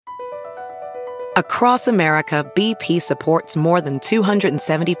Across America, BP supports more than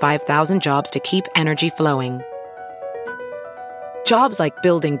 275,000 jobs to keep energy flowing. Jobs like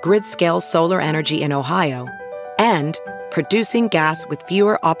building grid-scale solar energy in Ohio and producing gas with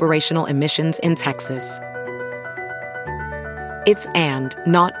fewer operational emissions in Texas. It's and,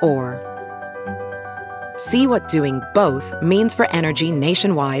 not or. See what doing both means for energy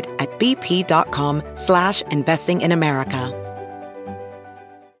nationwide at bp.com/investing in America.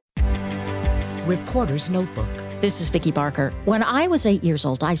 Reporter's Notebook. This is Vicki Barker. When I was 8 years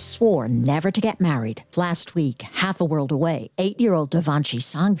old, I swore never to get married. Last week, half a world away, 8-year-old Devanshi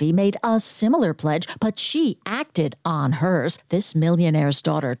Sanghvi made a similar pledge, but she acted on hers. This millionaire's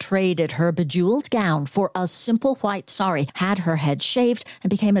daughter traded her bejeweled gown for a simple white sari, had her head shaved,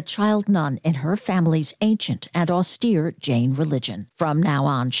 and became a child nun in her family's ancient and austere Jain religion. From now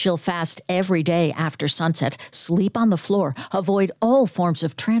on, she'll fast every day after sunset, sleep on the floor, avoid all forms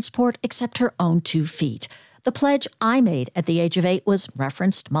of transport except her own 2 feet. The pledge I made at the age of 8 was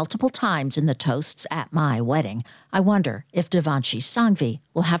referenced multiple times in the toasts at my wedding. I wonder if Devanshi Sanghvi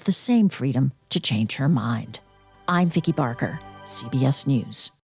will have the same freedom to change her mind. I'm Vicki Barker, CBS News.